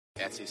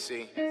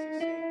FTC.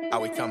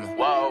 How we coming?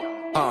 Whoa.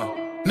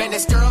 Man,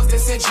 this girl's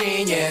just a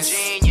genius.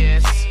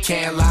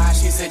 Can't lie,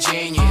 she's a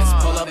genius.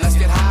 Pull up, let's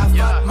get high.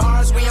 Fuck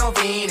Mars, we on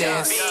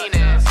Venus.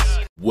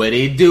 What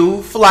it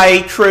do,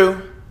 flight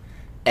crew?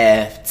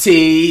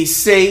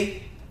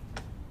 FTC.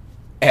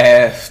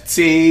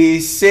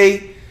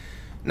 FTC.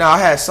 Now, I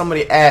had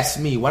somebody ask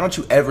me, why don't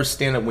you ever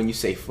stand up when you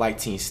say flight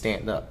team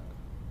stand up?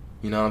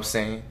 You know what I'm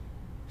saying?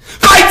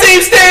 Flight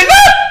team stand up!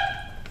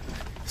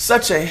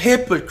 Such a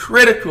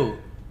hypocritical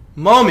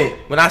moment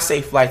when I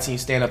say flight team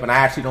stand up and I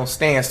actually don't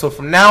stand. So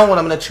from now on,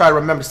 I'm going to try to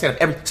remember to stand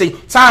up every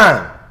single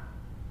time.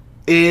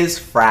 Is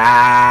Friday.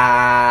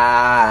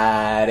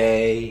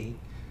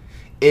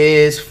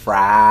 Is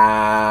Friday.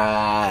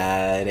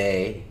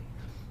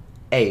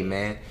 Hey,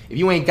 man, if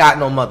you ain't got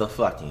no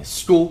motherfucking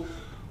school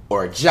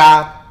or a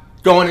job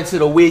going into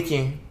the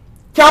weekend,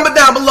 comment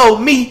down below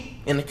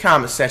me in the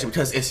comment section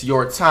because it's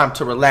your time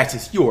to relax.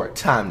 It's your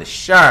time to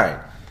shine.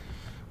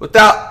 With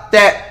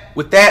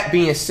that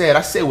being said,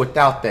 I say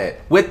without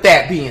that. With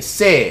that being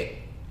said,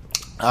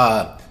 we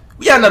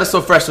got another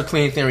So Fresh So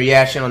Clean thing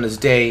reaction on this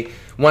day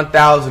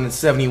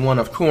 1071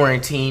 of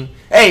quarantine.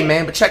 Hey,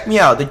 man, but check me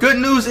out. The good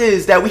news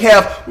is that we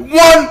have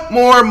one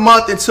more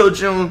month until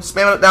June.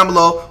 Spam it down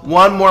below.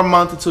 One more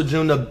month until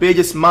June, the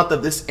biggest month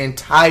of this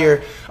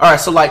entire. All right,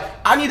 so like,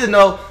 I need to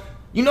know.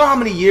 You know how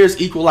many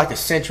years equal like a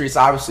century? It's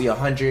obviously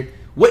 100.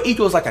 What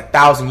equals like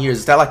 1,000 years?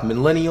 Is that like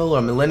millennial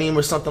or millennium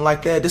or something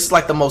like that? This is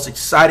like the most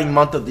exciting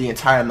month of the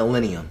entire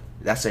millennium.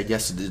 That's, I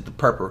guess, the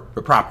proper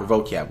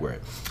vocab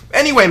word.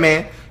 Anyway,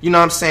 man, you know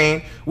what I'm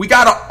saying? We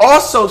got to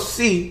also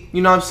see,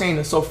 you know what I'm saying,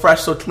 the So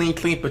Fresh, So Clean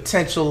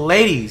potential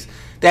ladies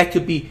that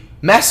could be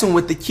messing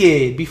with the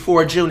kid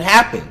before June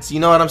happens. You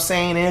know what I'm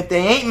saying? And if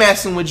they ain't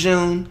messing with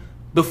June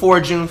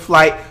before June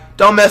flight,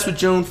 don't mess with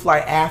June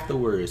flight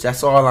afterwards.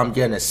 That's all I'm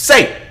going to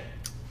say.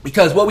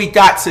 Because what we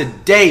got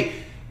today,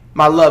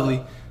 my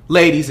lovely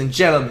ladies and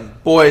gentlemen,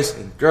 boys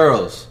and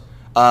girls,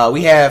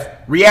 we have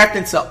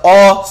reacting to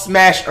all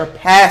smash or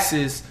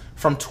passes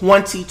from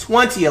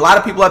 2020. A lot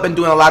of people have been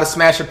doing a lot of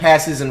smash or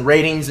passes and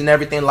ratings and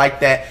everything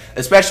like that,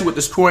 especially with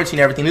this quarantine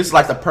and everything. This is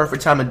like the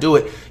perfect time to do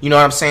it. You know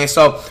what I'm saying?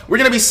 So we're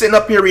going to be sitting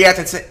up here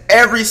reacting to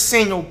every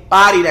single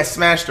body that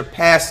smashed or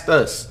passed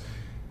us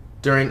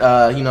during,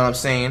 you know what I'm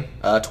saying,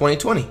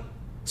 2020.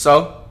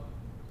 So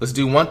let's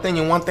do one thing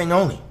and one thing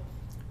only.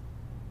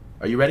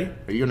 Are you ready?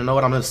 Are you going to know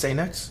what I'm going to say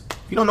next? If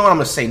you don't know what I'm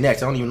going to say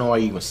next, I don't even know why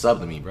you even subbed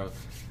to me, bro.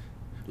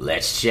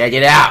 Let's check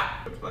it out.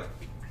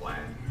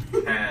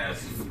 Pass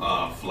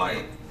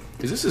flight.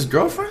 Is this his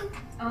girlfriend?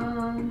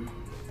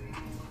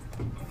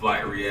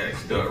 Flight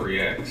reacts, duck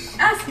reacts.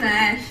 I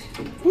smashed.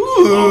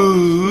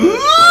 Ooh.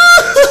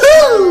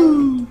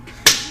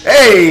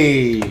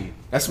 Hey,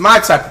 that's my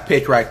type of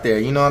pick right there.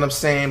 You know what I'm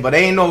saying? But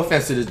ain't no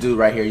offense to this dude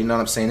right here. You know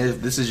what I'm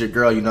saying? This is your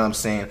girl. You know what I'm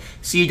saying?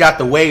 See, you got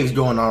the waves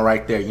going on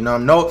right there. You know,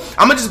 I'm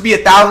gonna just be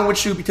 1,000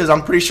 with you because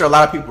I'm pretty sure a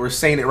lot of people are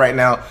saying it right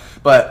now.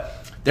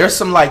 But there's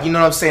some, like, you know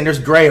what I'm saying? There's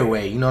gray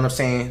away. You know what I'm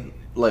saying?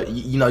 Like,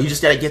 you know, you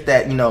just gotta get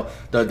that, you know,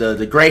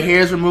 the gray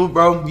hairs removed,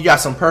 bro. You got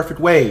some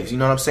perfect waves. You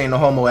know what I'm saying? No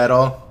homo at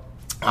all.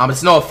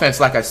 It's no offense,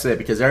 like I said,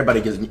 because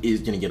everybody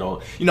is gonna get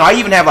old. You know, I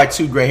even have like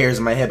 2 gray hairs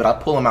in my head, but I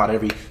pull them out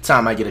every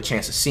time I get a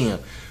chance to see them.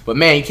 But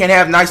man, you can't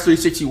have nice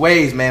 360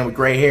 waves, man, with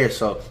gray hair.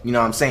 So, you know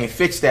what I'm saying?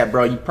 Fix that,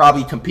 bro. You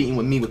probably competing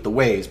with me with the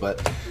waves,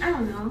 but I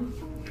don't know.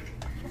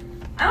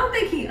 I don't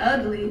think he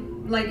ugly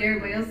like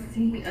everybody else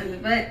think he ugly,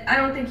 but I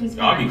don't think he's.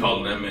 I'll be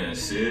calling that man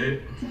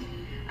Sid.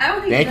 I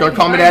don't think they ain't gonna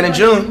call me that in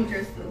June.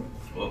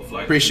 Well,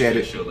 flight appreciate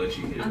it. She'll let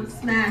you hit. I'm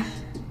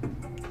smashed.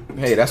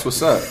 Hey, that's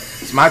what's up.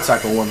 It's my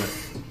type of woman.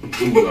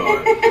 Ooh,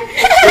 Lord.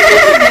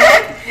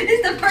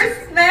 It's the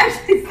first smash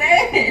he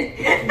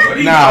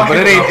said. Nah, but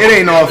it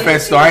ain't no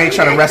offense though. I ain't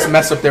trying to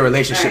mess up their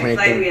relationship or anything.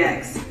 Flight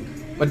reacts.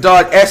 My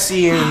dog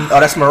Essie and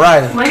that's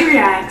Mariah. Flight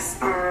reacts.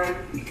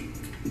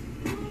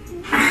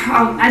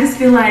 I just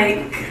feel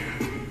like.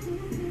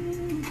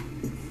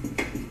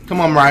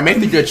 Come on, Mariah, make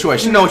the good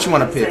choice. You know what you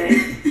want to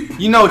pick.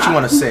 You know what you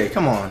want to say.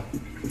 Come on.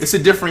 It's a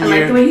different year. I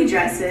like the way he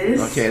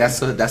dresses. Okay,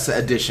 that's an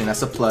addition.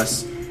 That's a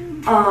plus.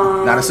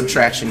 Not a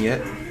subtraction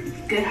yet.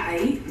 Good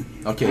height.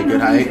 Okay, good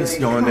height. Let's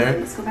go in there.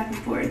 Let's go back and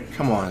forth.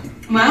 Come on.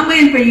 Well, I'm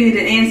waiting for you to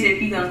answer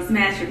if you're gonna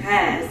smash or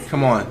pass.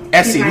 Come on,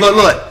 Essie.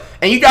 Look.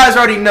 And you guys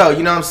already know.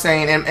 You know what I'm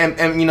saying?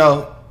 And you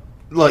know,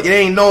 look, it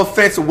ain't no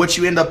offense to what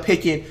you end up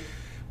picking,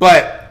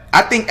 but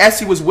I think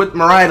Essie was with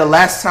Mariah the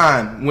last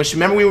time when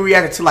remember we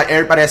reacted to like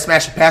everybody that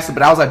smashed or passed it,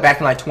 but I was like back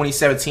in like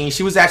 2017.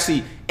 She was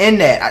actually in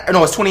that.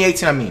 No, it's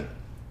 2018. I mean.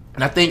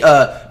 And I think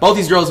both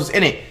these girls was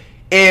in it.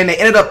 And they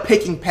ended up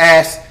picking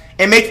pass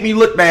and making me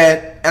look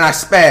bad, and I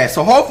spazzed.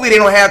 So hopefully they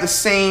don't have the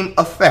same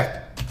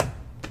effect.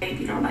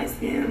 You know, light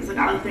skin. It's like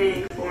all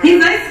thing for him.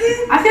 He's light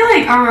skinned? I feel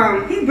like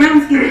he's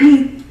brown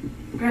skinned.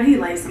 Girl, he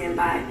light skinned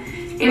by.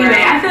 Anyway,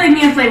 I feel like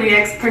me and Flay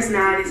reacts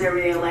personalities are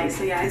really alike.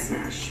 So yeah, I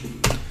smash.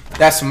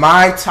 That's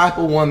my type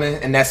of woman,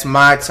 and that's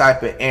my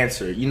type of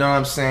answer. You know what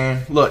I'm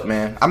saying? Look,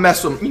 man, I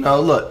mess with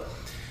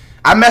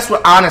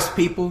honest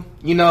people,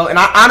 you know, and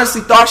I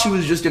honestly thought she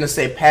was just going to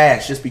say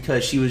pass just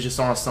because she was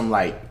just on some,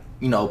 like,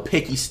 you know,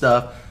 picky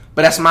stuff.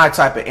 But that's my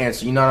type of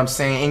answer. You know what I'm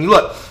saying? And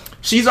look,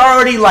 she's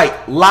already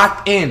like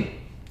locked in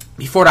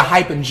before the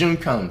hype in June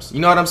comes. You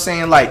know what I'm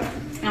saying? Like,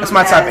 that's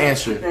my type of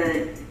answer.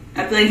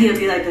 I feel like he'll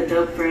be like a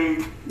dope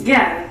friend.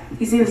 Yeah,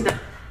 he seems dope.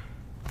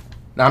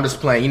 Now I'm just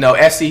playing. You know,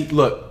 Essie,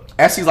 look,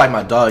 Essie's like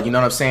my dog. You know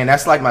what I'm saying?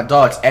 That's like my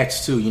dog's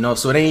ex too. You know,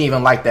 so it ain't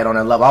even like that on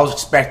that level. I was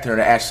expecting her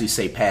to actually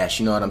say pass.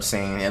 You know what I'm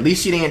saying? At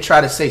least she didn't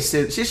try to say.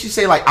 She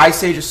say like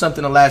Ice Age or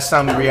something the last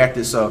time we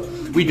reacted. So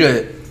we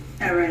good.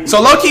 All right.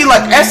 So low key,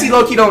 like Essie,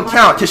 low key don't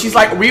count because she's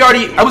like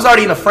I was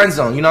already in a friend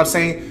zone. You know what I'm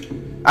saying?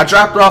 I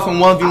dropped her off in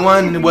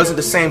 1v1 and it wasn't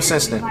the same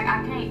since then. Like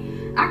I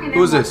can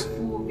Who's this? watch a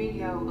full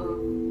video of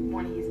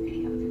one of his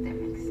videos if that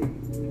makes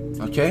sense.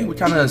 Okay, what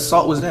kind of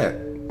assault was that?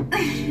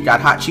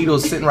 Got hot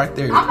Cheetos sitting right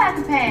there. I'm about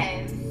to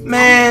pass.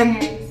 Man,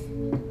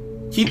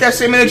 keep that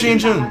same energy in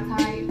June.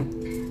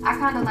 I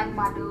kind of like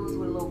my dudes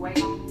with a little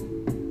weight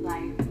on me.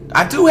 Like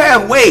I do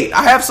have weight.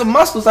 I have some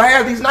muscles. I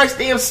have these nice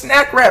damn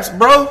snack wraps,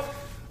 bro.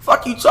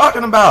 Fuck you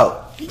talking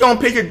about? You gonna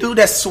pick a dude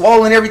that's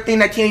swollen everything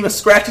that can't even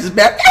scratch his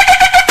back?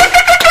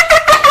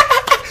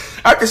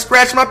 I can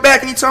scratch my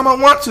back anytime I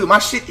want to. My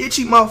shit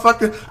itchy,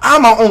 motherfucker.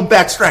 I'm my own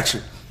back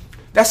scratcher.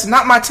 That's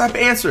not my type of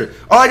answer.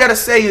 All I gotta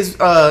say is, you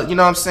know what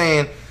I'm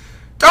saying?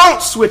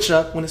 Don't switch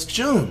up when it's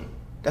June.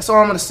 That's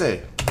all I'm gonna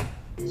say.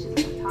 it's just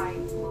a tight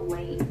little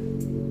weight.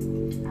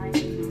 I ain't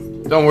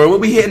skinny. Don't worry, we'll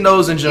be hitting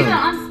those in June. Even though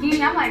I'm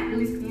skinny, I'm like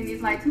really skinny.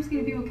 It's like two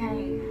skinny people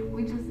can't.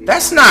 We just.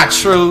 That's not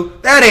true.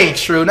 That ain't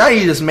true. Now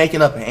you're just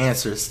making up an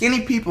answer.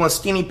 Skinny people and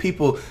skinny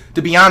people,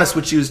 to be honest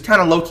with you, is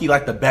kind of low-key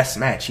like the best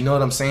match. You know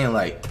what I'm saying?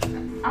 Like,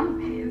 I'm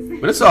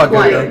but it's all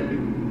good,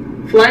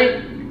 though.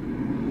 Flight.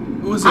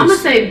 Who is this? I'm gonna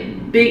say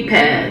big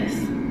pass.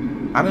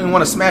 I didn't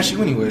want to smash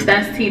you anyway.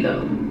 That's T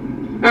though.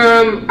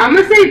 I'm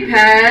gonna say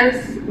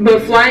pass,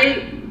 but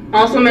Flight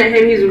also met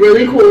him. He's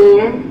really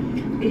cool.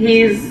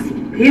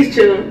 He's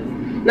chill.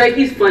 Like,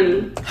 he's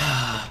funny.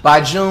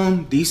 By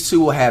June, these two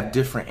will have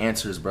different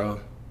answers, bro.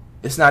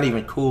 It's not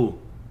even cool.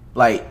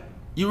 Like,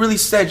 you really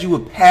said you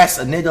would pass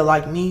a nigga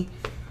like me?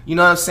 You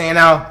know what I'm saying?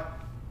 Now,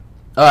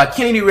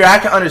 Kennedy Rear, I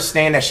can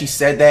understand that she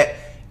said that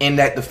in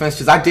that defense,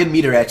 because I did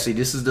meet her, actually.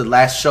 This is the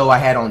last show I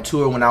had on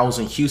tour when I was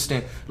in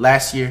Houston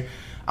last year.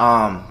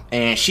 And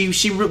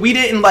we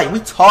didn't, like, we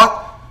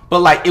talked, but,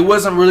 like, it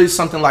wasn't really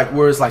something like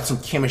where it's, like, some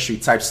chemistry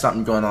type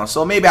something going on.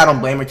 So maybe I don't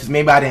blame her, because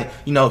maybe I didn't,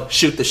 you know,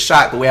 shoot the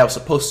shot the way I was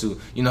supposed to,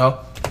 you know?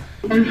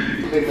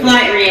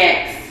 Flight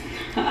reacts.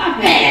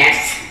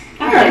 Pass.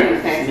 I already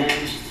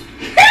smashed.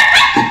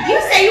 You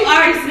say you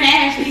already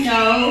smashed, you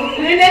know.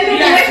 You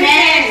done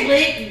smashed,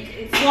 lick,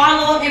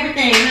 swallowed,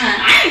 everything. Nah, I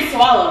ain't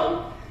swallowed.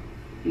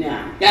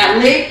 No. Got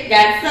licked,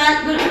 got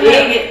sucked, but I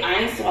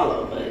ain't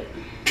swallowed, but.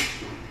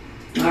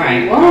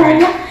 Alright,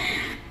 well.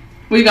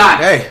 We got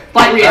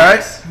Flight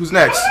reacts. Alright, who's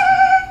next?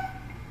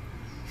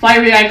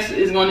 Flight reacts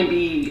is going to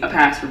be a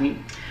pass for me.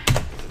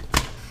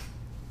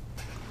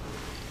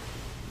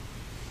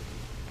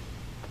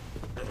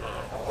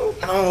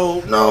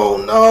 No.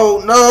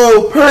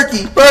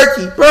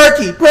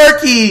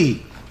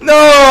 Perky.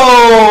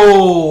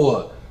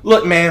 No.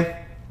 Look, man.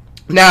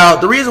 Now,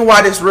 the reason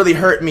why this really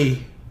hurt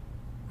me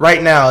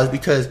right now is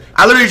because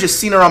I literally just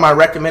seen her on my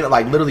recommended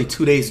like literally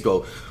 2 days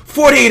ago.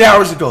 48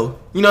 hours ago.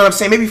 You know what I'm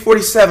saying? Maybe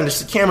 47,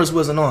 just the cameras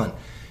wasn't on.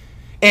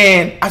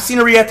 And I seen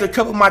her react to a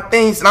couple of my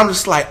things, and I'm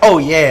just like, oh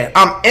yeah,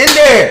 I'm in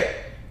there.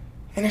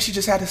 And then she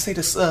just had to say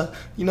this,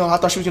 you know, I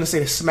thought she was going to say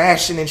the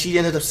smash, and then she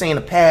ended up saying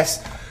the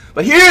pass.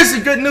 But here's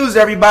the good news,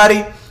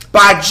 everybody.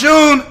 By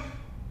June,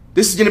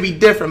 this is going to be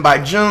different. By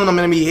June, I'm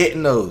going to be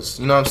hitting those.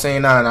 You know what I'm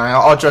saying? Nah,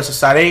 all jokes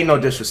aside, it ain't no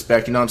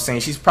disrespect. You know what I'm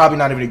saying? She's probably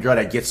not even a girl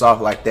that gets off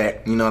like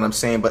that. You know what I'm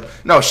saying? But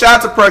no,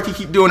 shout out to Perky.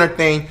 Keep doing her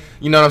thing.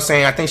 You know what I'm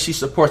saying? I think she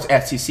supports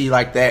FTC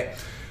like that.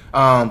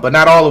 But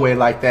not all the way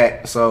like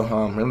that. So,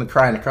 I'm going to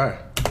cry in the car.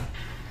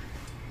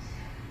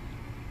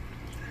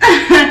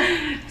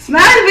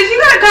 Smash, but you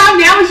gotta calm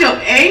down with your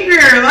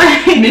anger.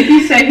 Like,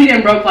 Mickey said he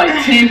done broke like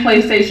 10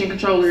 PlayStation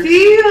controllers.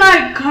 see,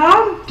 like,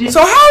 calm down.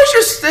 So how is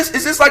your sis?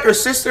 Is this like her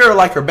sister or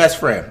like her best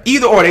friend?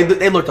 Either or,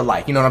 they look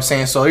alike. You know what I'm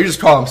saying? So you just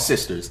call them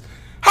sisters.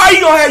 How you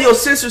gonna have your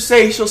sister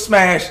say she'll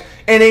smash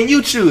and then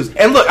you choose?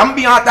 And look, I'm gonna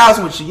be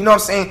 1,000 with you. You know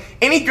what I'm saying?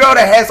 Any girl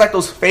that has like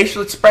those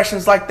facial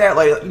expressions like that,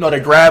 like, you know, they're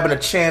grabbing a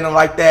chin and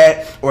like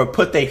that, or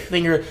put their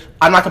finger.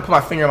 I'm not gonna put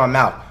my finger in my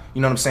mouth.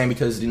 You know what I'm saying?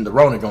 Because the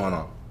Rona going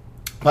on.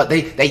 But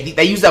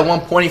they use that one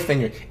pointing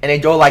finger and they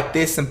go like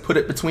this and put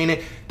it between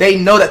it. They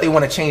know that they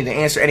want to change the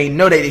answer and they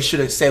know that they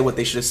should have said what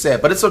they should have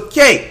said. But it's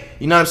okay.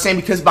 You know what I'm saying?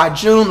 Because by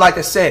June, like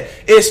I said,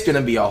 it's going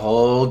to be a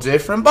whole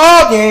different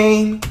ball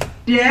game.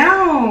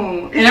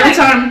 Down. And every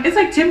time it's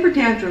like temper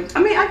tantrums.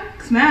 I mean, I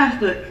smash,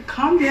 but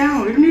calm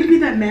down. You don't need to be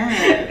that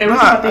mad. every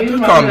Nah, time I I think do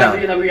about calm that down.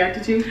 video that we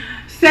reacted to.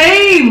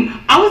 Same.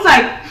 I was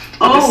like,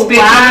 oh spit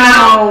wow. coming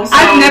out, so-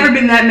 I've never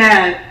been that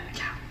mad.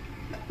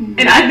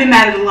 And I've been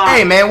mad at a lot.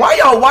 Hey man, why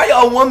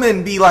y'all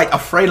women be like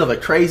afraid of a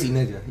crazy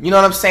nigga? You know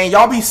what I'm saying?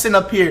 Y'all be sitting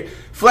up here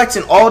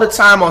flexing all the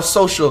time on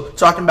social,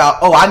 talking about,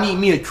 oh, I need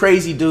me a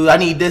crazy dude, I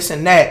need this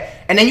and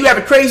that. And then you have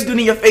a crazy dude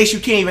in your face,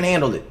 you can't even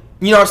handle it.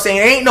 You know what I'm saying?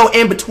 There ain't no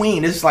in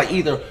between. It's like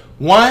either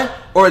one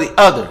or the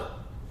other.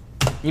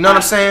 You know what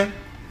I'm saying?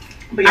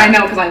 But yeah. I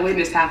know because I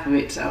witnessed half of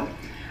it. So,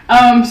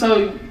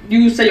 so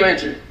you said your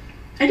answer.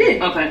 I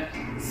did. Okay.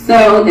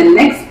 So the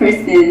next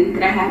person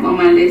that I have on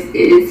my list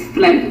is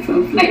Flight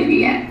from Flight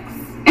Reacts.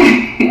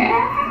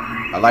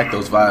 I like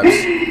those vibes.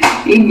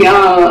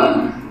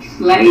 Y'all,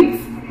 like,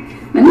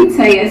 let me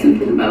tell you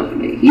something about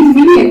Flight. He's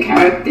really a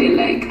character.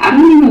 Like, I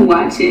don't even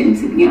watch him,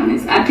 to be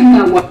honest. I think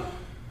I watch.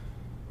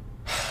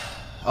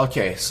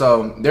 Okay,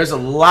 so there's a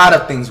lot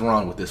of things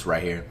wrong with this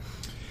right here.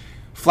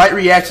 Flight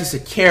Reacts is a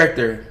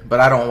character, but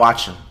I don't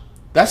watch him.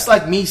 That's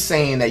like me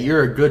saying that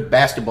you're a good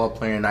basketball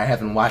player and I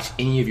haven't watched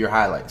any of your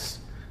highlights.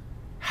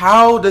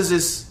 How does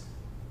this...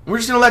 We're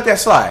just gonna let that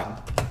slide.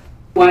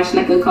 Watch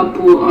like a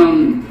couple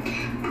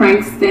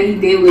pranks that he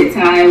did with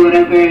Ty or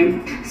whatever.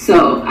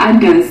 So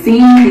I've done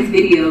seen his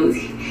videos.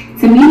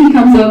 To me, he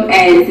comes up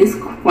as this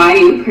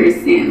quiet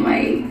person,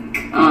 like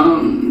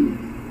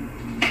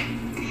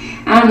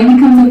I don't know, he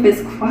comes up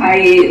as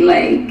quiet,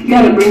 like you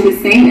gotta bring the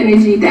same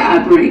energy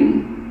that I bring.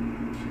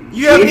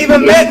 You haven't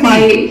even met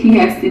quiet, me. He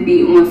has to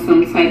be on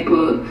some type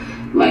of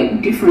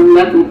like different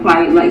level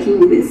quiet, like he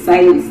was in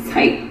silence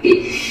type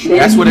ish.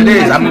 That's what it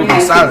is. I move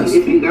in silence.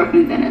 Different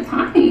girlfriends at a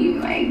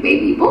time, like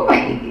baby boy,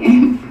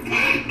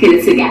 get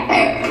it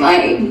together.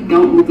 Like he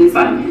don't move in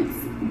silence,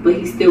 but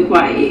he's still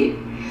quiet.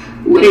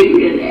 What are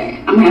you to that?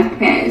 I'm gonna have to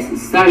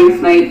pass. Sorry,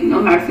 Flight.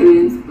 No hard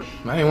feelings.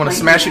 I didn't want to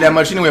smash you that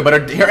much anyway,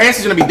 but her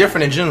answer's gonna be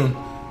different in June.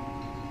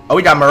 Oh,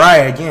 we got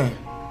Mariah again.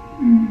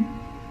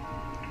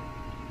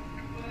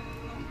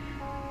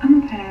 I'm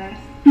gonna pass.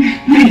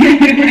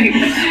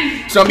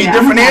 It's gonna be a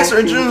different answer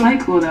in June.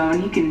 Like cool though,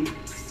 and he can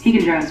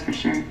dress for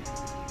sure.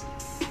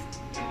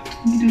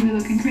 He do be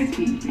looking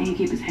crispy, and he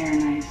keep his hair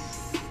nice.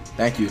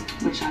 Thank you.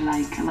 Which I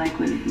like. I like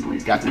when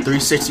boys got the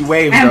 360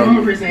 waves I have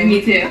though. 100%.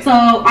 Me too. So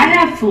I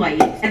have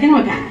Flight. I think I'm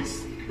gonna pass.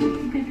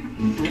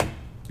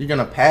 You're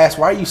gonna pass?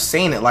 Why are you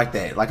saying it like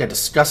that? Like I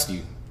disgust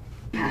you.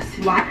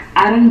 What?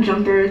 Adam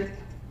Jumper.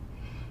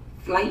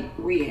 Flight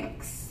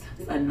Reacts.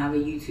 Another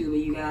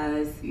YouTuber, you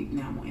guys.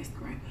 Now I'm on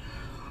Instagram.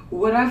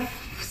 Would I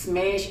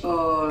smash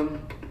or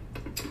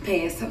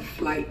pass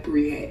Flight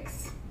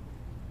Reacts?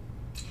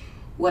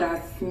 Would I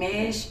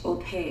smash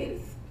or pass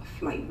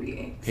Flight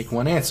Reacts? Pick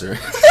one answer.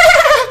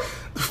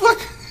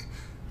 Fuck.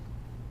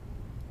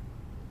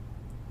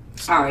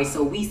 Alright,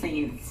 so we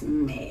saying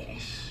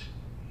smash.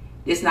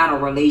 It's not a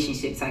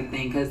relationship type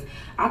thing, because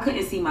I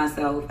couldn't see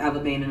myself ever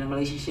being in a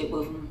relationship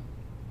with him.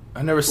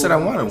 I never said I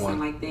wanted one.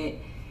 Like that.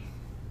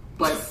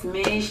 But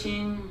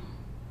smashing.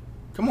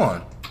 Come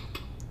on.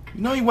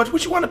 You know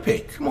what you want to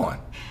pick. Come on.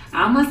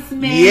 I'm a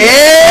smash. Yeah!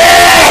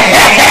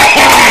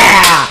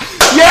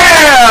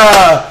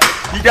 Yeah!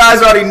 You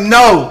guys already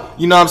know.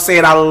 You know what I'm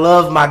saying? I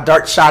love my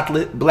dark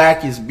chocolate.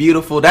 Black is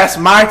beautiful. That's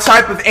my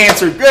type of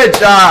answer. Good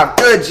job.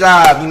 Good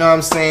job. You know what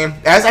I'm saying?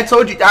 As I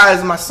told you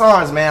guys in my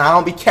songs, man, I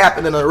don't be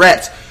capping in the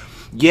rats.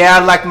 Yeah, I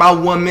like my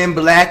woman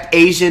black,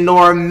 Asian,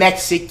 or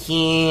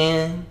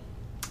Mexican.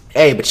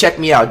 Hey, but check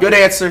me out. Good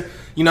answer.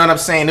 You know what I'm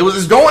saying? It was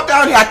just going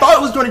down here. I thought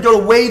it was going to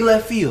go way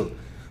left field.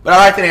 But I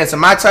like that answer.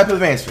 My type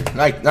of answer.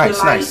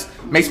 Nice.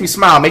 Makes me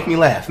smile. Make me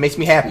laugh. Makes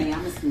me happy. Yeah,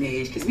 I'm a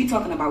smash. Because we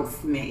talking about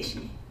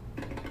smashing.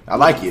 I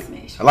like it.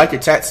 I like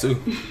your tattoo.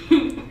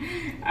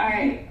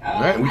 Alright.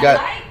 Alright, we got.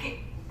 I like it.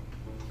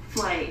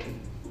 Flight.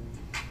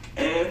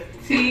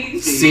 FTC.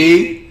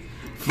 See?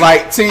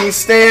 Flight team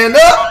stand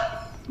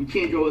up. You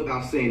can't go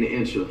without saying the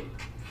intro.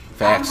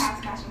 Facts.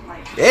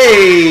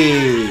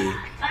 Hey.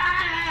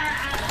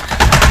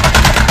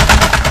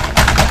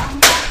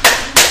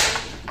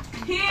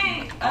 He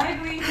ain't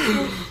ugly.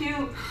 He's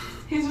cute.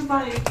 He's just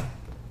like.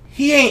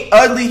 He ain't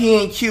ugly. He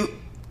ain't cute.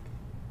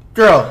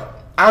 Girl.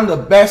 I'm the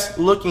best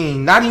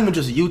looking, not even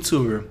just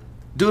YouTuber,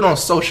 dude on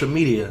social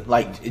media,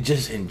 like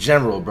just in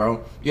general,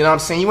 bro. You know what I'm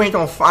saying? You ain't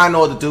gonna find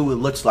no other dude with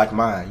looks like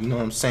mine. You know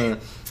what I'm saying?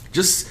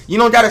 Just, you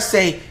don't gotta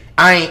say,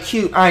 I ain't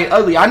cute, I ain't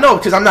ugly. I know,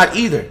 because I'm not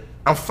either.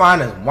 I'm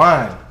fine as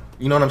wine.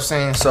 You know what I'm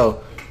saying?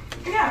 So.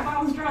 Yeah, if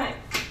I was drunk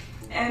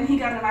and he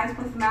got a nice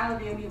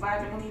personality and we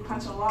vibing when he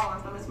punch a wall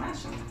and stomach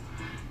smash him.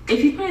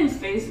 If he put his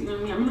face in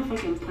me, I'm gonna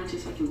fucking punch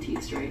his fucking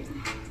teeth straight.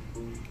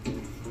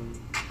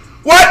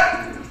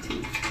 What?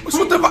 What's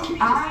with the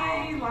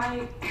I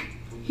like.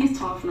 He's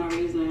tall for no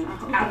reason.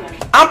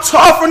 I'm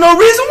tall for no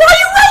reason. Why are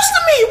you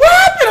roasting me? What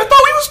happened? I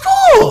thought we was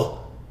cool.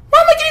 Why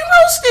am I getting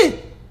roasted?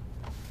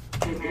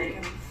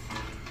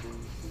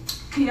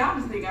 He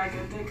obviously got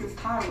good dick because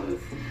Ty was.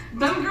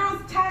 Them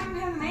girls tagged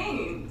his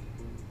name.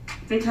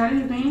 They tagged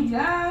his name?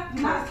 Yeah,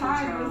 not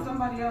Ty, but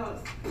somebody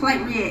else.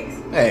 Flight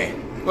Reacts. Hey,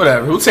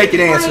 whatever. Who'll take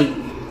your answer?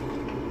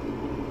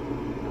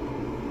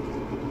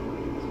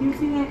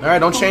 Alright,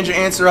 don't change your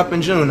answer up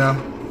in June now.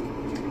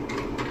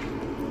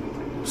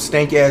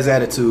 Stank ass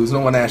attitudes. No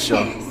one asked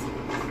y'all.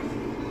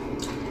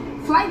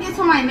 Flight gets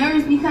on my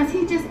nerves because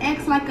he just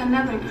acts like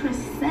another Chris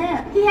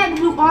Sapp. He had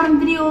to do all them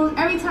videos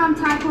every time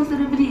Ty posted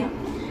a video.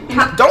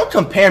 Don't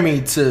compare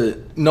me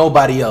to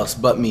nobody else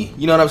but me.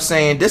 You know what I'm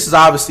saying? This is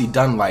obviously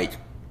done like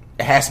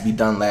it has to be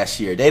done last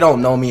year. They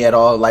don't know me at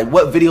all. Like,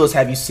 what videos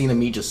have you seen of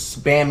me just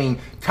spamming,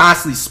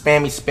 constantly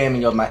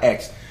spamming of my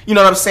ex? You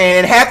know what I'm saying?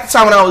 And half the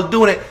time when I was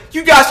doing it,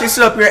 you guys can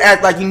sit up here and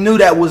act like you knew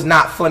that was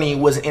not funny, it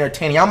wasn't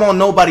entertaining. I'm on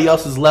nobody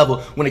else's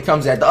level when it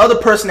comes to that. The other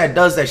person that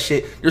does that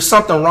shit, there's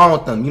something wrong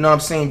with them. You know what I'm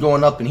saying?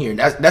 Going up in here.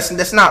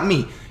 That's not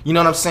me. You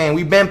know what I'm saying?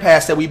 We've been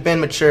past that. We've been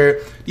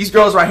mature. These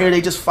girls right here,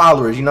 they just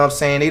followers. You know what I'm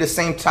saying? They the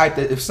same type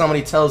that if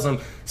somebody tells them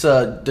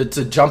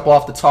to jump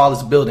off the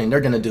tallest building,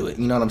 they're going to do it.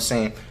 You know what I'm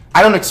saying?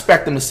 I don't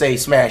expect them to say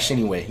smash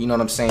anyway. You know what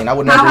I'm saying? I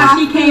would never. How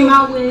she came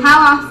out with how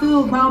I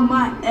feel about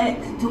my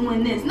ex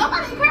doing this.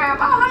 Nobody cares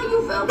about how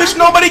you feel. Bitch,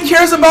 nobody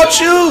cares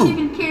about you. Don't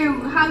even care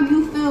how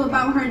you feel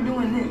about her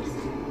doing this.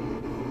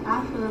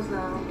 I feel as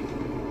though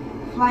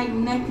Flight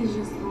neck is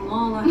just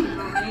long like a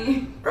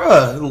giraffe.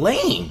 Bruh,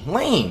 lame.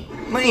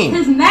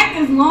 His neck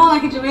is long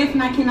like a giraffe,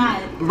 and I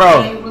cannot. Bro.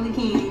 I really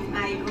can't.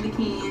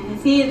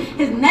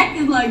 His neck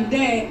is like that,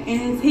 and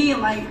his head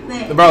like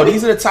that. Bro,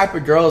 these are the type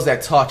of girls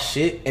that talk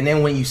shit, and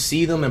then when you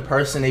see them in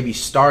person, they be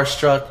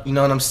starstruck, you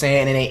know what I'm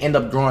saying? And they end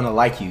up growing to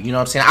like you, you know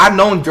what I'm saying? I've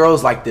known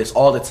girls like this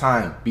all the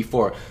time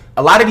before.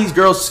 A lot of these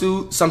girls,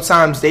 too,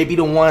 sometimes they be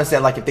the ones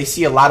that, like, if they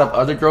see a lot of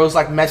other girls,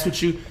 like, mess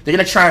with you, they're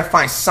gonna try and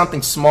find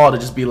something small to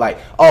just be like,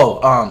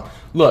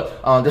 look,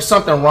 there's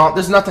something wrong.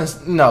 There's nothing,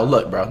 no,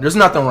 look, bro, there's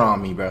nothing wrong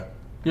with me, bro.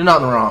 There's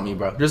nothing wrong with me,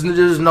 bro. There's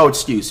no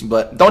excuse.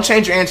 But don't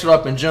change your answer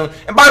up in June.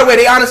 And by the way,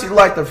 they honestly look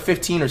like they're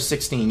 15 or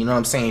 16. You know what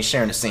I'm saying?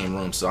 Sharing the same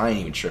room, so I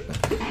ain't even tripping.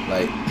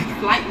 Like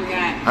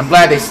guys. I'm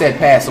glad they said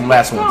pass some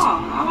last ones.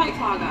 I like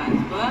tall guys,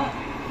 but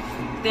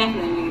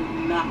definitely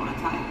not my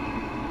type.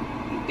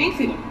 He thinks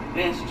he's the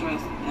best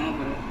dressed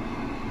ever.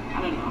 I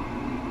don't know.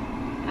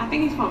 And I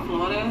think he's from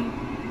Florida,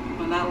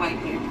 but not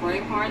like the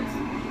important parts.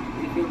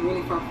 If you're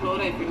really from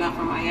Florida, if you're not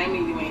from Miami,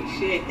 you ain't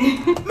shit.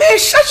 Man,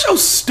 shut your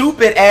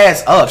stupid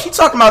ass up. She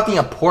talking about the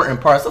important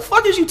parts. The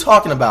fuck is you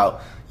talking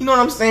about? You know what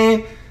I'm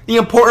saying? The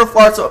important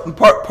parts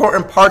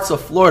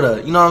of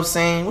Florida. You know what I'm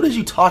saying? What is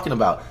you talking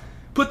about?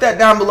 Put that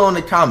down below in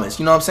the comments.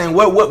 You know what I'm saying?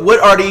 What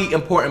are the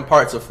important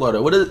parts of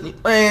Florida? What is,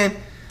 man?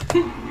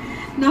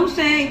 No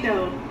shade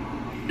though.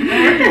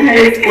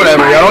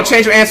 Whatever, y'all. Don't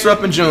change your answer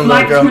up in June,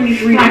 little girl.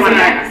 23.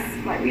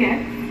 Flight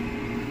Reacts.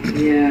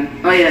 Yeah.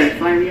 Oh yeah,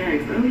 Flight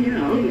Reacts. Oh yeah.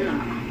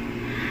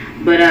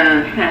 But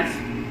pass.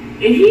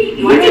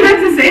 He can have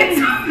to say it.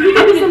 He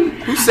can do some.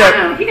 Who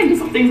said? He can do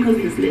some things because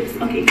of his lips.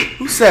 Okay.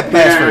 Who said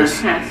pass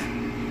first? Pass.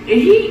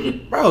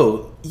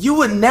 Bro, you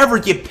would never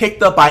get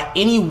picked up by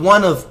any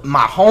one of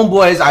my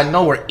homeboys I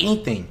know or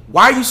anything.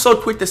 Why are you so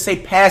quick to say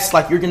pass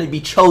like you're gonna be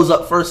chose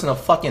up first in a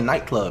fucking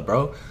nightclub,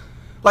 bro?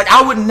 Like,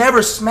 I would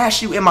never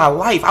smash you in my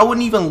life. I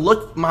wouldn't even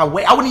look my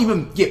way. I wouldn't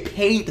even get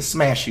paid to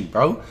smash you,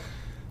 bro.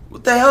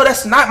 What the hell?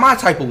 That's not my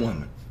type of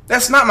woman.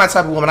 That's not my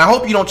type of woman. I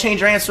hope you don't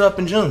change your answer up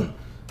in June.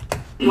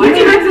 Why did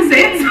you have to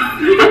say it? I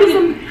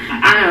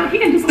don't know. He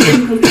can do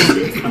something because of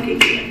this. Okay,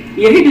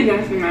 yeah, he did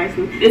got some nice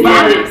ones.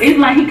 It's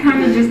like he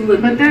kind of just look,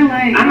 but they're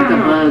like I don't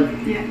know.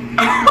 Bug. Yeah.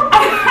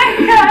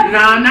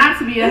 No, not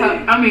to be a.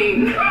 I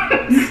mean,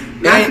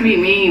 not to be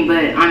mean,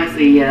 but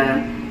honestly,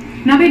 yeah.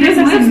 No, they just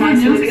have some nice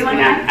juicy. Like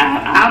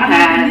I'll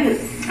pass.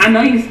 I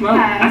know you smoke.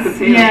 I can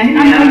tell.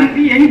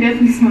 Yeah, he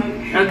definitely smokes.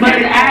 Okay. But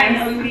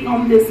I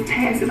on this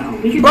test and all.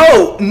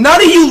 Bro,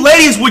 none of you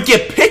ladies would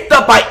get picked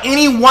up by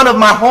any one of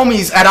my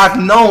homies that I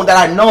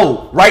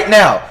know right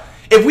now.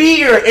 If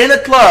we are in a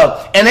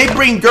club and they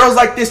bring girls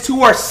like this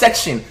to our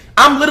section,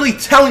 I'm literally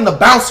telling the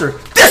bouncer,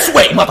 this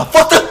way,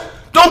 motherfucker.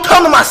 Don't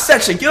come to my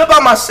section. Get up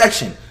out my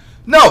section.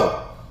 No.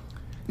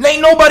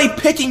 Ain't nobody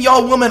picking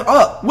y'all women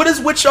up. What is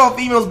with y'all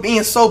females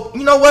being so...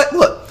 You know what?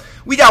 Look,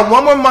 we got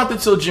one more month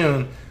until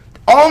June.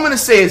 All I'm going to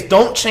say is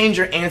don't change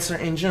your answer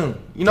in June.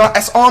 You know,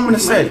 that's all I'm going to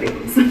say. Okay.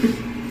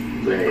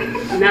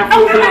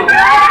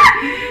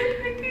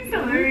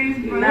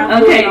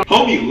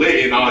 Homie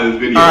lit in all his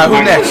videos. All right,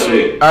 who next?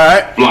 Shit. All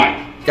right. Fly.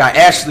 Got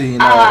Ashley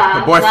and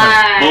her boyfriend.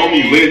 Fly.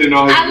 Homie lit in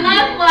all his videos. I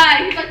love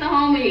Fly. He's like the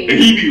homie. And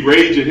he be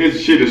raging.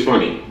 His shit is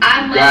funny.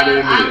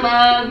 I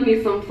love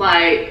me some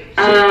Flight.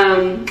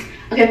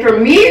 Okay, for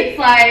me, it's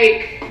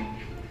like,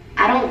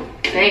 I don't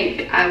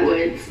think I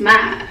would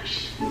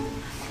smash,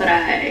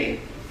 but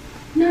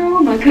no,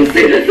 I'm not gonna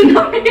say this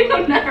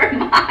scenario, never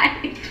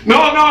mind. No,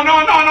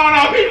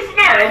 paint the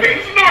scenario.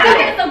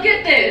 Okay, so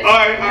get this.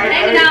 We're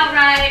hanging out,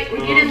 right?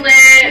 We're getting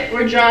lit,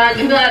 we're drunk,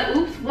 and be like,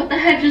 oops, what the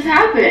heck just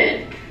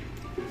happened?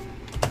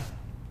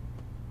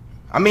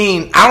 I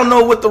mean, I don't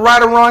know what the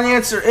right or wrong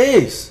answer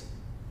is.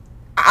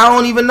 I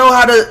don't even know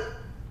how to...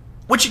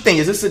 What you think?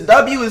 Is this a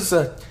W? Is this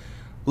a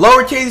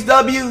lowercase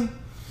w?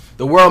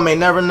 The world may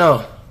never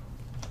know.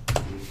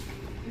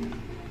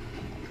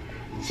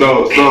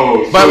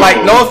 But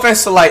like, no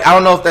offense to like, I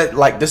don't know if that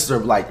like this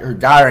is like her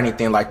guy or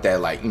anything like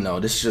that. Like, you know,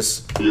 this is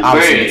just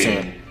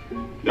obviously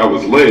that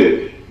was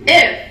lit.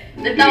 If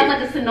that was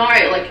like a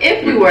scenario, like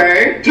if we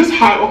were just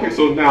okay.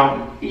 So now I'm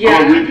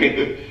gonna repaint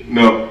it.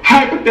 No,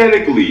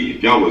 hypothetically,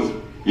 if y'all was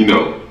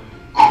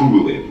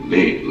cool and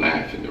lit,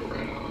 laughing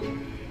around,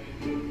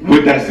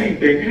 would that same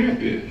thing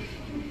happen?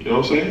 You know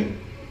what I'm saying?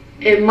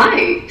 It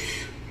might.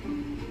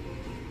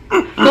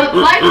 But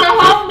like the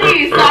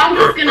homie, so I'm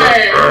just gonna.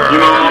 You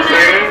know what I'm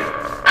saying?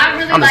 I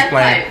really really like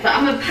Pipe, but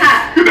I'm a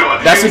pass.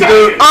 That's a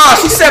dude. Oh,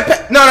 she said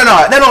no.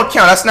 That don't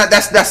count.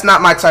 That's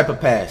not my type of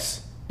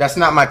pass. That's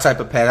not my type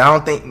of pass. I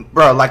don't think,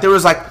 bro. Like there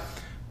was like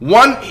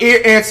one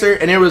answer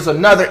and there was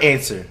another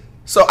answer.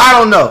 So I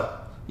don't know.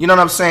 You know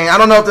what I'm saying? I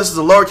don't know if this is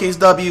a lowercase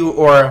W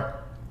or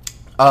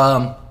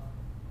I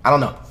don't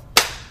know.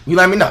 You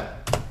let me know.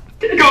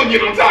 Go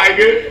get him,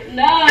 Tiger.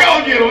 No.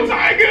 Go get him,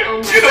 Tiger.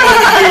 Oh You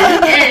know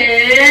what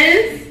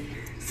it is.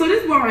 So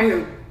this boy right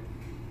here.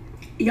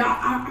 Y'all,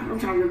 I'm trying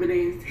to remember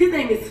names. His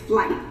name is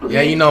Flight. Okay?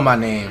 Yeah, you know my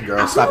name,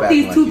 girl. I Stop put acting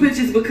these like two you.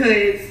 pictures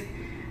because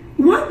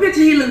one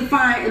picture he look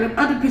fine and the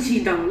other picture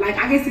he don't. Like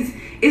I guess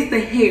it's the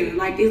hair.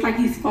 Like it's like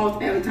he's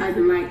false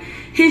advertising. Like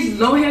his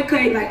low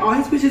haircut, like all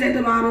his pictures at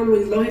the bottom with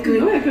his low haircut.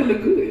 Low haircut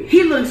look good.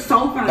 He looks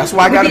so fine. That's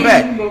why I got it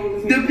back.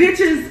 The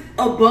pictures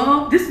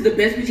above, this is the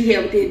best picture he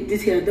had with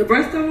this hair. The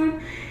rest of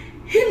him,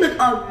 he look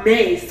a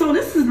mess. So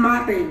this is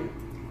my thing.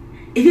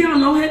 If he have a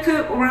low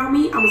haircut around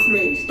me, I'm a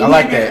smash. If I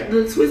like he had that.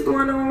 The twist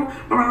going on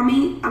around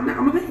me, I'm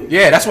a bad.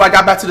 Yeah, that's why I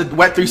got back to the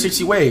wet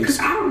 360 waves. Cause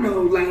I don't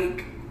know,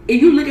 like if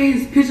you look at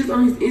his pictures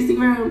on his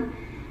Instagram,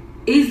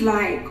 it's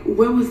like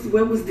where was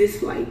this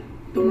flight?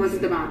 The ones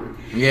at the bottom.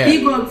 Yeah. He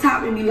go up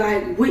top and be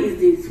like, what is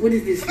this? What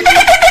is this?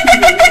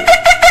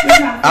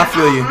 I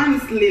feel you. I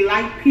honestly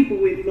like people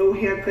with low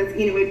haircuts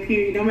anyway,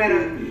 period. No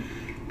matter.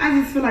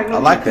 I just feel like low I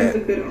like haircuts that.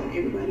 look better on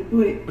everybody.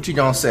 But What you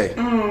gonna say?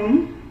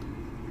 I'm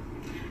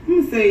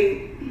gonna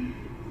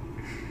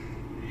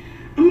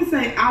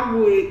say I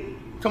would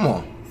Come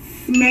on.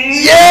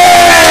 smash.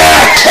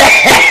 Yeah!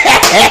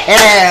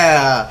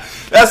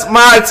 That's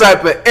my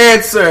type of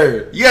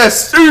answer.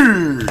 Yes,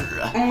 sir.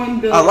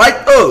 On the, I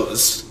like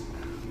those.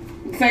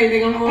 Say they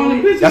gonna on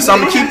the picture. That's why I'm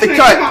gonna they keep don't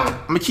the have to cut. say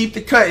I'm gonna keep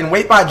the cut and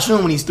wait by June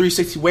when these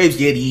 360 waves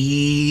get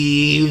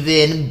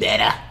even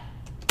better.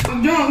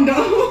 I'm drunk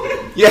though.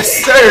 Yes,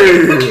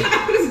 sir.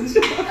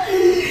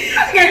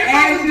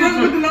 I was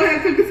drunk with the low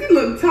haircut because he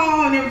looked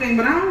tall and everything,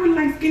 but I don't really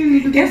like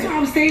skinny niggas. That's what I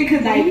was saying,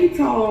 cause like he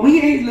tall. when he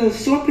had his little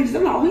short pictures,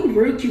 I'm like, oh, he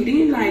real cute.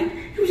 Then like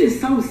he was just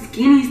so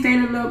skinny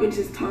standing up and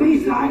just But talking.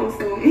 he's tall,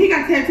 so and he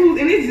got tattoos,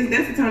 and it's just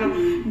that's a turn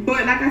on.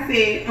 But like I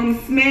said, I'm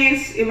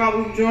smash if I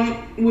was drunk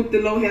with the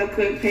low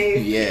haircut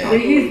past. Yeah.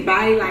 But his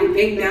body like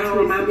neck down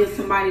remind me of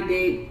somebody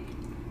that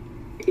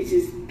it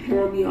just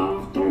throwing me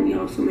off so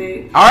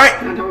mad.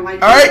 Alright. I don't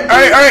like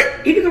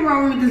Alright. If you come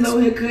around with this low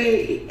haircut,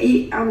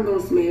 I'm gonna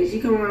smash. He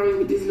come around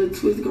with this little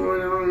twist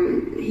going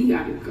on, he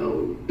gotta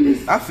go.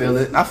 I feel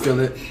it.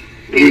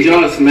 Would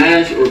y'all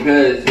smash or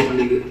pass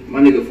my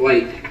nigga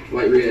Flight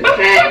Red?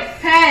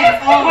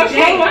 Pass. Oh,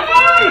 Jay.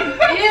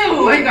 Ew.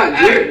 Flight got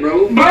jerk,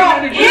 bro.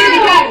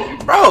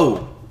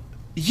 Bro,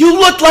 you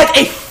look like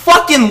a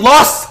fucking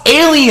lost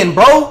alien,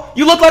 bro.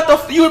 You look like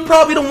you were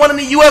probably the one in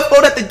the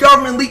UFO that the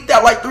government leaked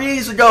out like 3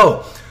 years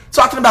ago.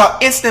 Talking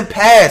about instant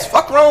pass.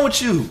 Fuck wrong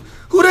with you?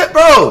 Who that,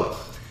 bro?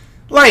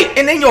 Like,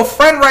 and then your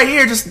friend right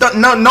here just don't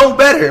know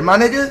better, my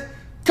nigga.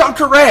 Come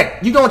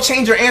correct. You gonna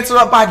change your answer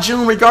up by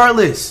June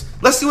regardless.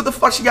 Let's see what the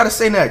fuck she gotta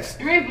say next.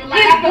 Right, but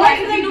like, I feel like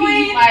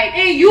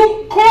and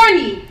you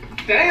corny.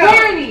 Damn.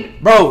 Corny.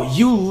 Bro,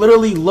 you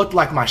literally look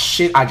like my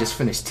shit I just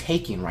finished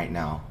taking right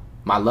now.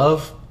 My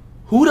love,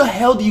 who the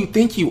hell do you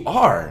think you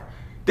are?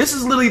 This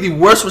is literally the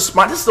worst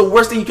response. This is the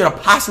worst thing you could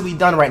have possibly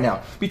done right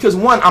now. Because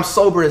one, I'm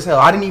sober as hell.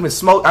 I didn't even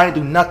smoke. I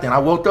didn't do nothing. I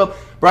woke up,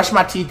 brushed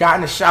my teeth, got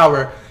in the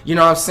shower. You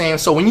know what I'm saying?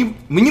 So when you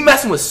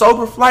messing with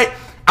sober Flight,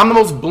 I'm the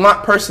most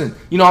blunt person,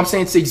 you know what I'm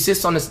saying, to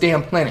exist on this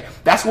damn planet.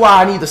 That's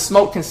why I need to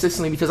smoke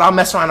consistently, because I'll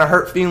mess around and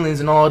hurt feelings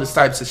and all this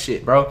types of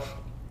shit, bro.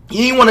 You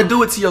didn't want to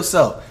do it to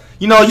yourself.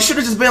 You know, you should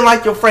have just been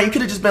like your friend. You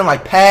could have just been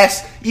like,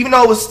 pass, even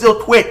though it was still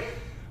quick.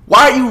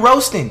 Why are you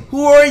roasting?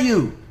 Who are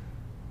you?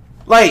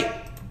 Like,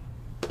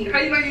 How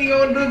you like you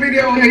gonna do a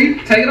video on here? You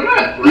taking them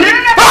out, bro. Hey!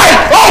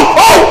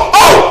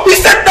 Oh! He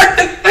said that.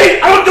 Hey,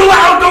 I don't do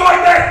like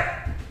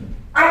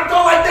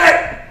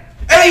that.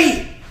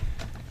 Hey!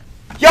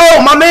 Yo,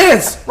 my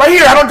man's right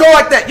here. I don't go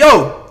like that.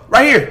 Yo,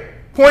 right here.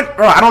 Point.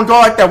 Bro, I don't go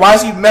like that. Why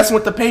is he messing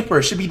with the paper?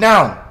 It should be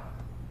down.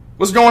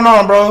 What's going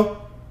on, bro?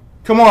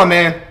 Come on,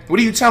 man. What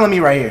are you telling me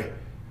right here?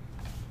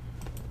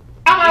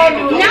 They asked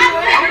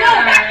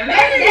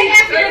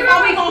me if we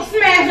gonna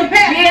smash a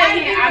pass.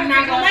 Yeah, I'm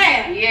not gonna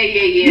laugh.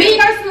 Yeah. Me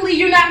personally,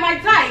 you're not my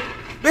type.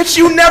 Bitch,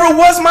 you never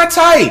was my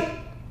type.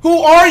 Who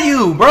are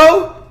you,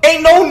 bro?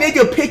 Ain't no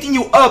nigga picking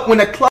you up when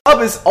the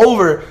club is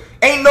over.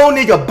 Ain't no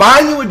nigga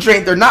buying you a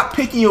drink. They're not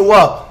picking you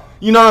up.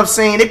 You know what I'm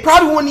saying? They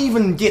probably wouldn't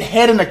even get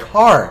head in the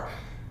car.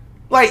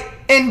 Like,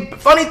 and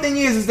funny thing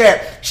is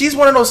that she's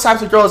one of those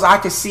types of girls I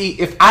could see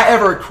if I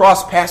ever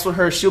cross paths with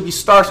her, she'll be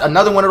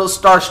another one of those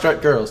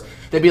starstruck girls.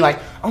 They'd be like,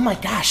 oh my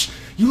gosh,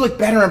 you look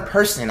better in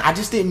person. I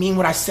just didn't mean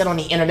what I said on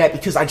the internet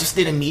because I just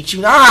didn't meet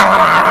you.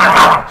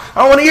 I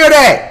don't want to hear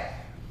that.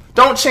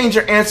 Don't change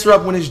your answer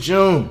up when it's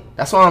June.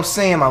 That's what I'm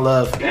saying, my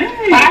love. But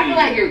I feel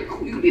like you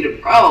be the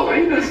pro. Why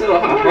you been so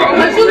hard, bro?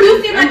 But you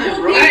do seem like you'll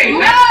be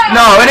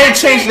No, it ain't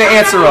changing the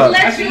answer up.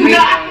 I feel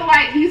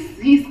like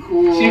he's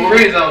cool. She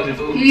friends on you,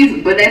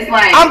 fool. But that's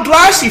like I'm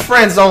glad she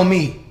friends on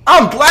me.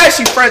 I'm glad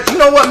she friends. You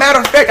know what? Matter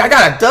of fact, I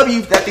got a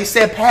W that they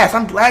said pass.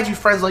 I'm glad you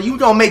friends. Like, you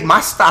don't make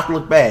my stock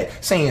look bad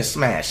saying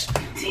smash.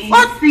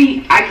 What?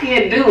 See, I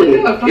can't do it. Is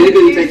it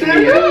because he take too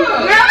many L's?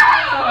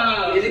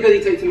 No. Is it because he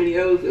take too many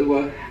L's?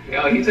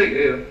 Yeah, he take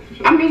L.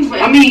 I mean,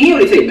 he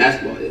only take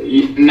basketball L's.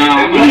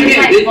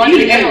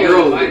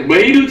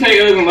 But he do take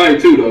L's in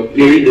life too, though.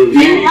 Yeah, he do.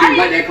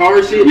 Like that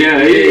car shit?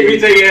 Yeah, he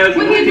take L's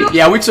in life.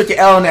 Yeah, we took an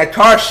L on that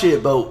car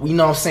shit, but you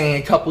know what I'm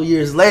saying, a couple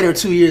years later,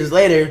 2 years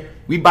later,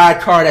 we buy a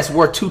car that's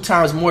worth 2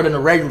 times more than a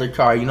regular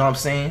car, you know what I'm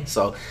saying?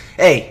 So,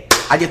 hey,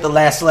 I get the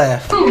last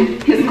laugh.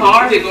 His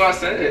car did go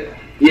outside.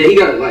 Yeah, he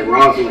got like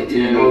robbed for like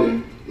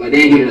 $10,000. Like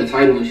they didn't give him a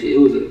title and shit. It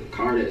was a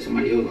car that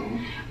somebody else owned.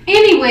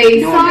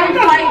 Anyway, sorry,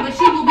 but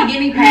she will be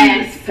getting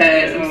passed.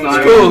 I'm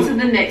sorry. It's cool. To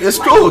the next It's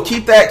one. cool.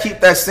 Keep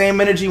that same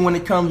energy when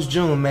it comes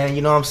June, man.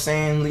 You know what I'm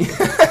saying?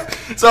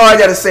 That's all I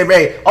gotta say,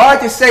 man. All I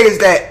can say is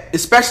that,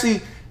 especially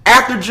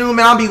after June,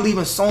 man, I'll be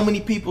leaving so many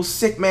people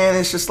sick, man.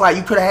 It's just like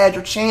you could have had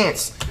your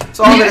chance. That's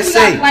all I'm gonna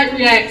say. Flight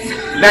reacts.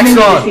 Next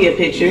song. see a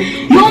picture.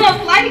 You want a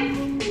flight?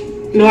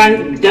 No, I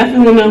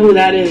definitely don't know who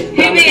that is. He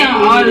be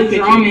on all the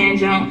drum and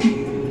jump.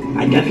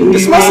 I definitely.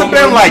 This must have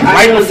been like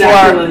right before.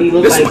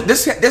 Exactly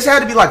This had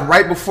to be like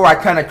right before I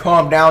kind of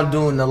calmed down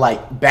doing the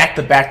like back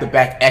to back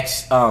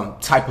X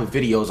type of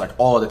videos like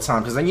all the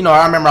time, because you know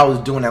I remember I was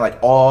doing that like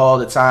all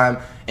the time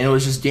and it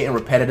was just getting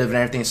repetitive and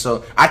everything.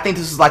 So I think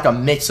this is like a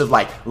mix of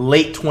like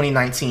late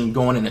 2019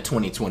 going into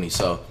 2020.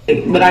 So,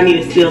 but I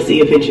need to still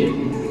see a picture.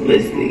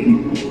 Let's see.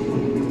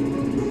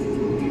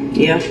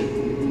 Yeah.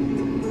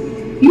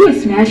 You a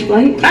smash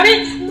flight? I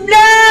didn't. No.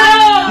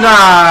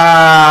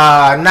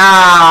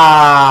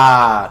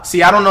 Nah.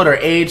 See, I don't know their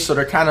age, so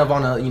they're kind of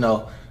on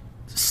a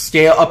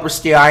scale, upper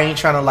scale. I ain't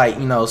trying to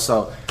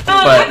so. Oh,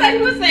 I thought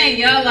you were saying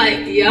yo,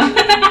 like yo.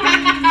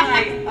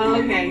 Like,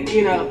 okay,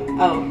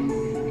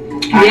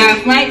 Yeah,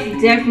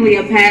 flight's definitely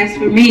a pass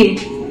for me.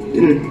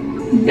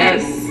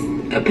 That's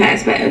a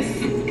pass.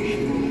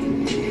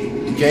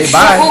 Okay,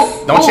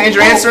 bye. Don't change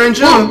your answer in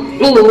June.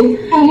 Yo.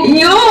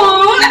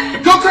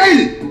 Go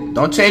crazy.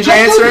 Don't change your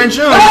answer in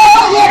June.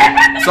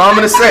 That's all I'm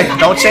gonna say.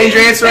 Don't change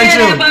your answer in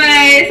June. But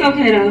it's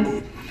okay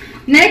though.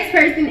 Next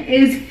person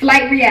is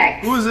Flight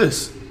Reacts. Who is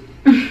this?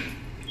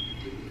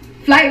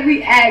 Flight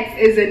Reacts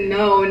is a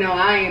no.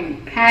 I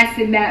am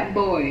passing that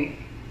boy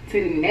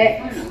to the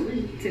next.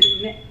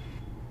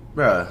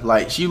 Bruh,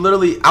 like she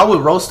literally, I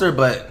would roast her,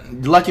 but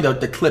lucky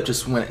the clip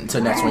just went into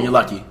the next one. You're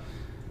lucky.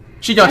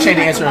 She gonna change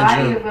the answer in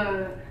June.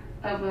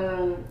 Of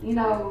a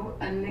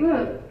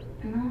nigga.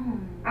 No,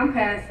 I'm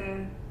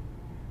passing.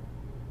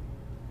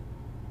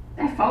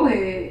 That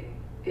forehead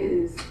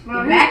is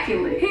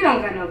immaculate. He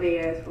don't got no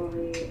big ass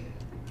forehead.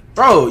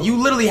 Bro, you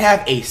literally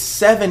have a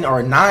 7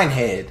 or a 9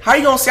 head. How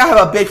you gonna say I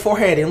have a big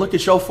forehead and look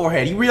at your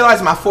forehead? You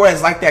realize my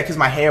forehead's like that because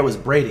my hair was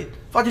braided.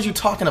 Fuck is you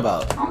talking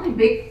about? Only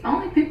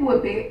people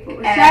with big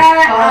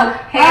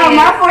ass.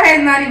 My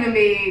forehead's not even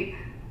big.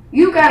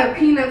 You got a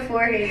peanut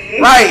forehead.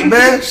 Right,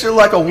 man. Shit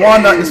like a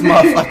walnut, this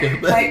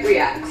motherfucker. Like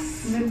reacts.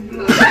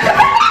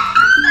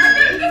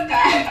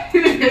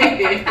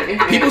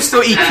 People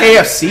still eat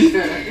KFC?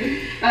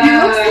 He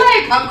looks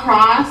like a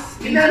cross.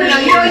 No, you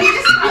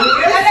just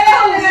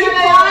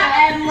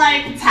and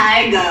like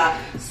Tyga.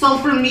 So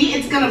for me,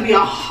 it's gonna be a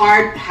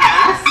hard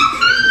pass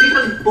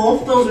because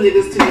both those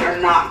niggas to me are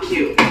not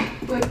cute.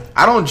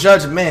 I don't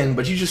judge men,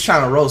 but you just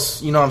trying to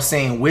roast, you know what I'm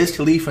saying, Wiz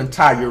Khalifa and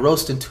Ty. You're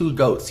roasting 2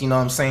 goats, you know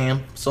what I'm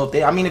saying? So if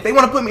they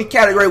want to put me in a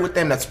category with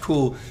them, that's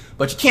cool.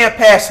 But you can't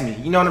pass me,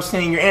 you know what I'm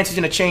saying? Your answer's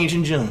gonna change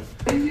in June.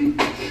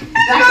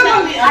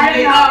 Definitely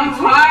it's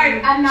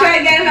hard. Try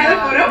to get another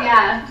photo?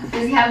 Yeah.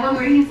 Does he have one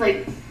where he's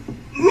like...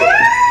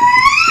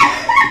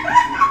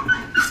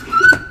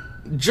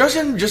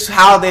 Judging just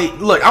how they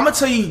look, I'm gonna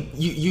tell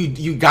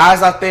you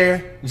guys out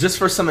there, just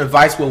for some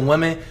advice with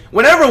women.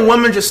 Whenever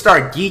women just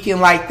start geeking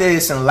like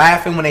this and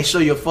laughing when they show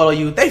you a photo of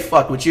you, they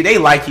fuck with you, they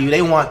like you,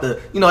 they want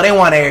they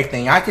want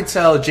everything. I can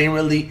tell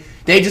generally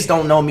they just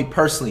don't know me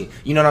personally.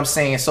 You know what I'm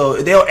saying?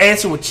 So their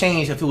answer would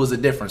change if it was a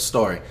different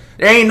story.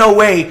 There ain't no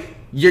way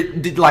you're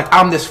like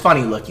I'm this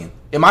funny looking.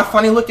 Am I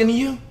funny looking to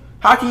you?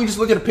 How can you just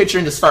look at a picture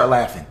and just start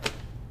laughing?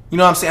 You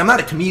know what I'm saying? I'm not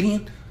a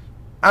comedian.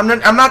 I'm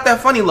not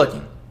that funny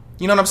looking.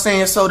 You know what I'm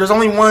saying? So there's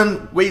only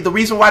one way. The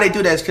reason why they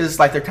do that is because it's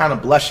like they're kind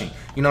of blushing.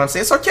 You know what I'm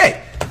saying? It's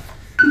okay.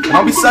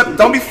 Don't be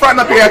fronting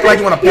up here acting like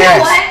you want to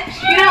pass.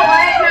 You know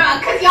what? No,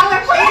 because y'all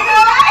are playing so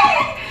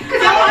hard.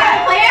 Because y'all want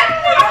to play. I'm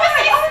going to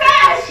say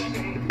smash.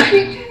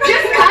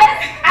 Just because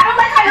I don't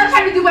like how y'all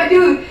trying to do my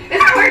dude.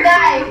 This poor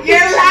guy.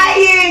 You're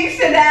lying,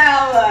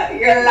 Chanel.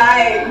 You're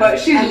lying, but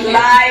she's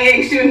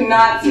lying. She would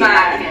not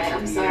smash.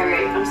 I'm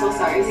sorry. I'm so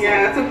sorry.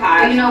 Yeah, that's a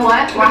pass. But you know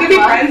what? We can be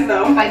friends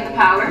though. Fight the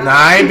power. Nah,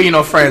 I ain't being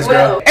no friends,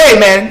 girl. Hey,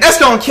 man, that's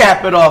gonna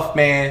cap it off,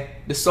 man.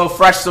 The So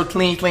Fresh, So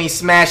Clean,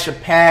 smash or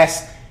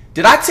pass.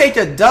 Did I take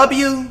a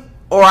W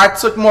or I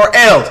took more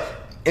L's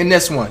in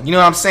this one? You know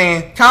what I'm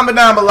saying? Comment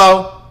down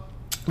below.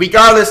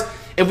 Regardless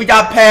if we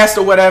got passed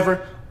or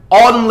whatever,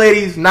 all them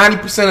ladies,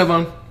 90% of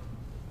them,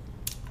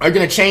 are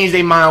gonna change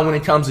their mind when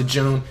it comes to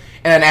June.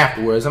 and then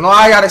afterwards. And all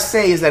I gotta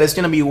say is that it's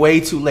gonna be way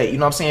too late. You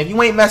know what I'm saying? If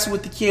you ain't messing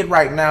with the kid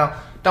right now,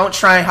 don't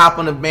try and hop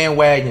on the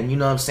bandwagon. You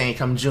know what I'm saying?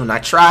 Come June. I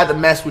tried to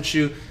mess with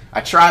you.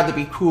 I tried to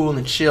be cool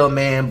and chill,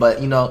 man.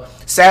 But, you know,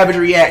 Savage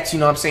reacts, you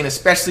know what I'm saying?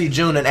 Especially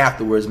June and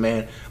afterwards,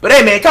 man. But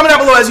hey, man, coming down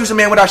below as usual,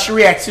 man, what I should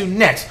react to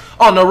next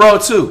on the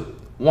road to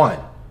 1,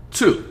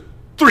 2,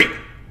 3.